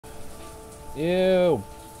Ew.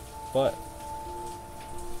 But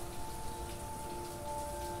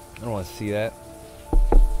I don't want to see that.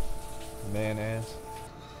 Man ass.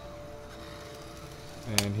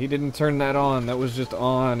 And he didn't turn that on. That was just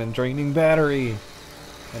on and draining battery.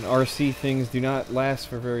 And RC things do not last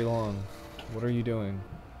for very long. What are you doing?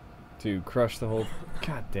 To crush the whole...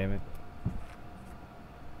 God damn it.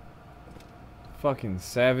 Fucking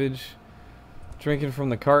savage. Drinking from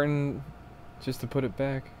the carton just to put it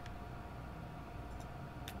back.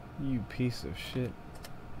 You piece of shit.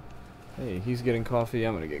 Hey, he's getting coffee.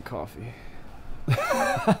 I'm gonna get coffee.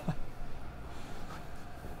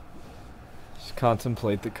 Just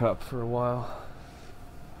contemplate the cup for a while.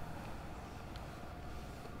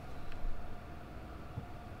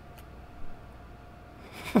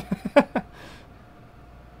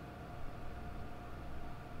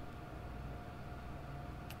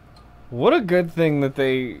 What a good thing that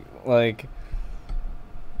they, like,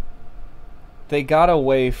 they got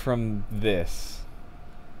away from this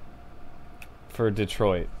for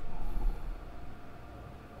Detroit.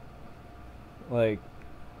 Like,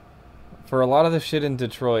 for a lot of the shit in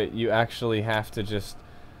Detroit, you actually have to just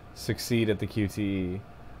succeed at the QTE.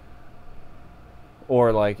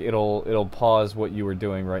 Or, like, it'll pause what you were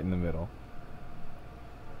doing right in the middle.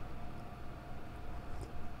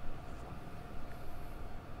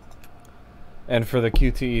 And for the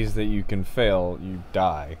QTEs that you can fail, you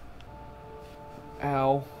die.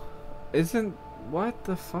 Ow. Isn't... What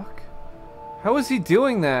the fuck? How is he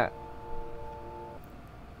doing that?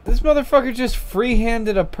 This motherfucker just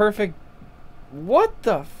free-handed a perfect... What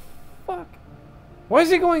the fuck? Why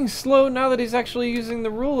is he going slow now that he's actually using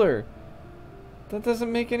the ruler? That doesn't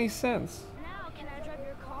make any sense. Now, can I drive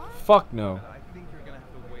your car? Fuck no. I think you're gonna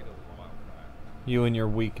have to wait a while. You and your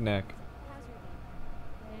weak neck.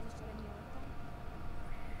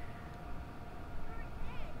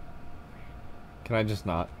 Can I just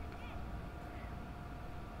not?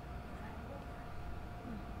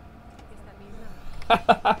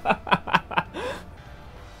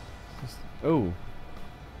 Oh.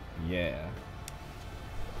 Yeah.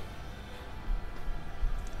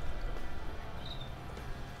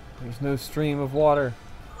 There's no stream of water.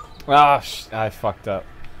 Ah, I fucked up.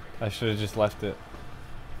 I should have just left it.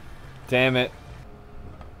 Damn it.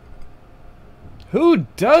 Who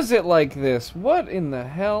does it like this? What in the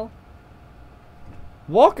hell?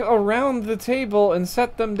 Walk around the table and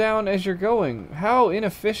set them down as you're going. How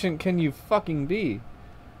inefficient can you fucking be?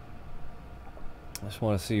 I just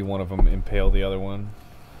want to see one of them impale the other one.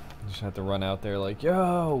 Just have to run out there like,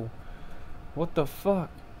 yo! What the fuck?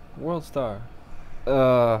 World Star.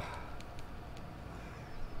 Oh,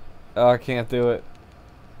 I can't do it.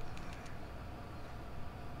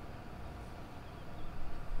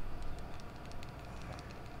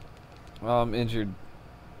 Oh, I'm injured.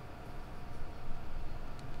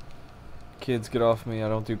 Kids, get off me. I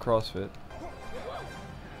don't do CrossFit.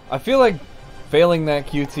 I feel like failing that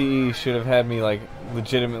QTE should have had me, like,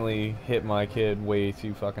 legitimately hit my kid way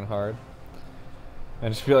too fucking hard.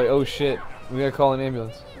 And just be like, oh shit, we gotta call an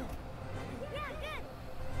ambulance.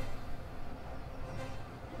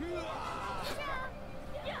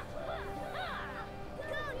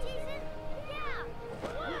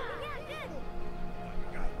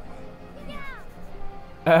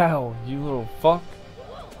 Ow, you little fuck.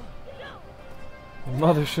 Your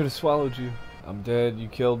mother should have swallowed you. I'm dead, you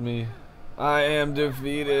killed me. I am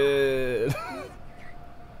defeated.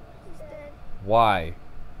 Why?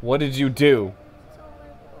 What did you do?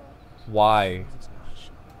 Why?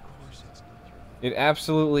 It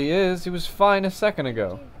absolutely is. He was fine a second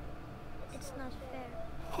ago. It's not fair.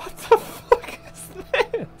 What the fuck is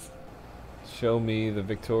this? Show me the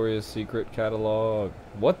Victoria's Secret catalog.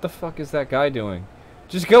 What the fuck is that guy doing?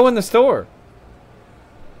 Just go in the store.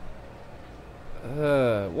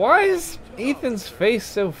 Why is Ethan's face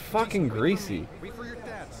so fucking greasy? Wait for your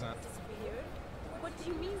dad, son. What do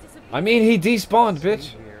you mean disappear? I mean, he despawned,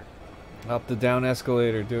 bitch. Up the down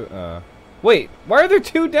escalator, wait, why are there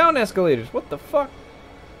two down escalators? What the fuck?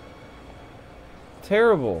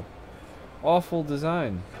 Terrible. Awful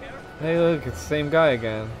design. Hey, look, it's the same guy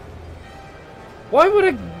again. Why would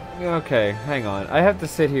I... Okay, hang on. I have to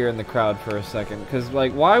sit here in the crowd for a second, because,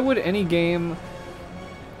 like, why would any game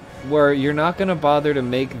where you're not gonna bother to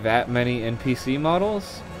make that many NPC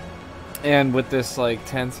models, and with this, like,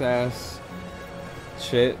 tense-ass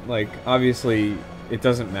shit, like, obviously, it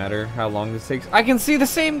doesn't matter how long this takes. I can see the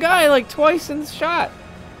same guy, like, twice in the shot!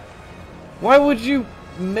 Why would you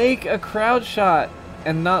make a crowd shot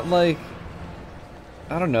and not, like,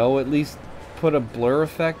 I don't know, at least put a blur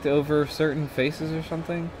effect over certain faces or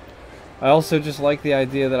something? I also just like the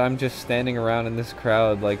idea that I'm just standing around in this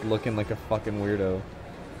crowd, like, looking like a fucking weirdo.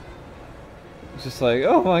 It's just like,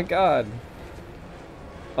 oh my god.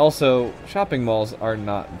 Also, shopping malls are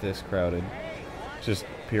not this crowded. Just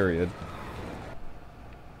period.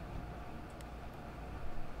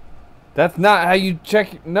 That's not how you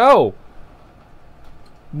check. No!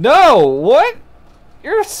 No! What?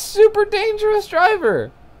 You're a super dangerous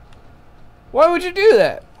driver! Why would you do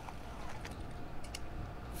that?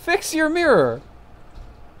 Fix your mirror!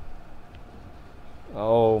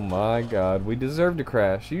 Oh my god, we deserve to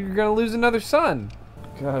crash. You're gonna lose another son!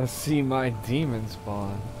 Gotta see my demon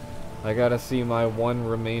spawn. I gotta see my one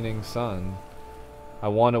remaining son. I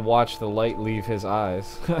want to watch the light leave his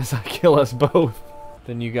eyes as I kill us both.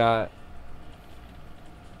 Then you got...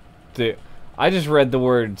 Dude, I just read the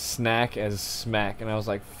word snack as smack and I was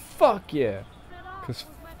like, fuck yeah. Cause,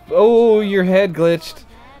 oh, your head glitched.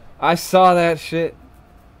 I saw that shit.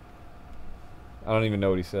 I don't even know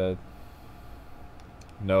what he said.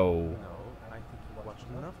 No. No, I think you watched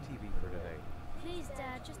enough TV for today. Please,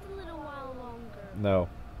 Dad, just a little while longer. No.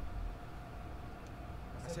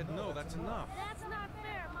 I said no, that's enough. That's not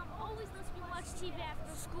fair. Mom always lets me watch TV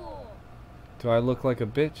after school. Do I look like a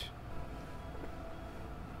bitch?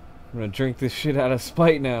 I'm gonna drink this shit out of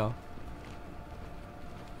spite now.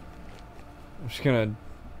 I'm just gonna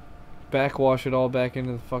backwash it all back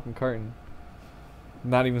into the fucking carton.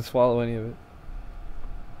 Not even swallow any of it.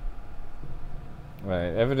 Right,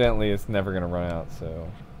 evidently it's never gonna run out, so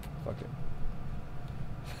fuck it.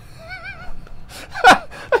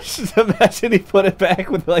 I just imagine he put it back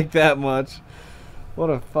with like that much. What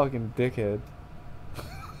a fucking dickhead.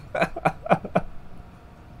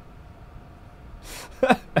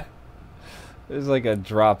 There's like a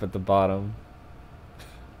drop at the bottom.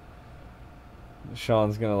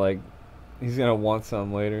 Sean's gonna like, he's gonna want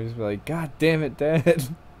some later. He's gonna be like, God damn it,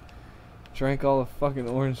 Dad. Drank all the fucking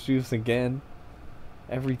orange juice again.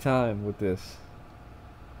 Every time with this.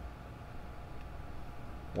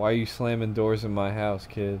 Why are you slamming doors in my house,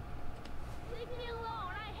 kid? Leave me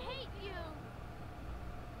alone. I hate you.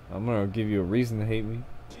 I'm gonna give you a reason to hate me.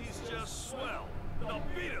 She's just swell. Now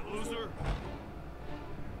beat it, loser.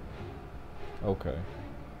 Okay.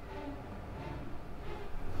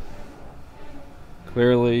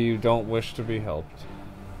 Clearly you don't wish to be helped.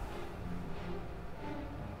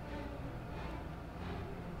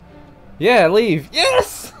 Yeah, leave.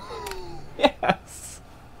 Yes! Yes!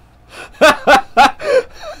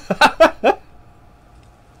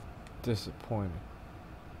 Disappointed.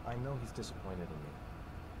 I know he's disappointed in me.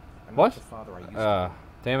 I'm What? not the father I used to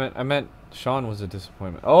Damn it. I meant Sean was a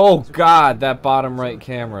disappointment. Oh god, that bottom right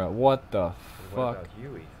camera. What the What fuck? about you,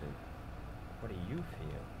 Ethan? What do you feel?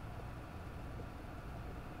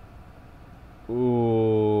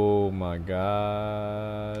 Oh my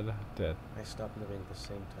god. Dead. be. I stopped living at the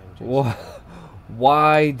same time Jason Wha- died.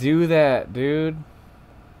 Why do that, dude?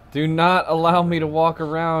 Do not allow me to walk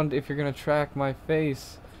around if you're gonna track my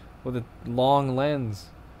face with a long lens.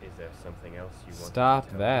 Is there something else you want Stop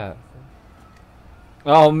to tell that. me, Ethan?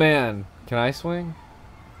 Oh man, can I swing?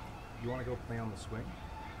 You want to go play on the swing?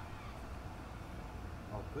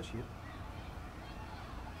 I'll push you.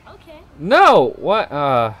 Okay. No! What?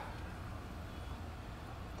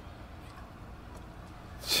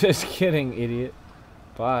 Just kidding, idiot.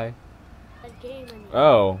 Bye. A game and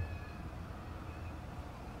Oh.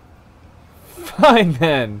 Fine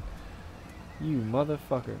then. You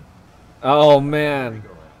motherfucker. Oh man.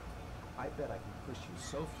 Merry-go-round. I bet I can push you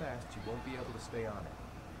so fast you won't be able to stay on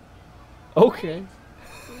it. Okay.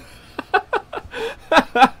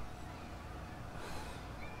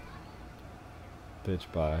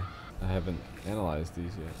 Bitch, bye. I haven't analyzed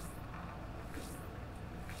these yet.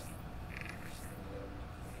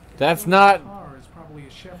 That's not... car is probably a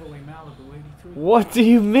Chevrolet Malibu 83. What do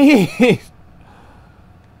you mean?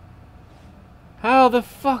 How the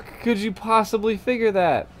fuck could you possibly figure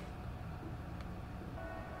that?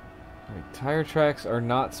 Wait, tire tracks are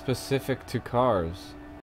not specific to cars.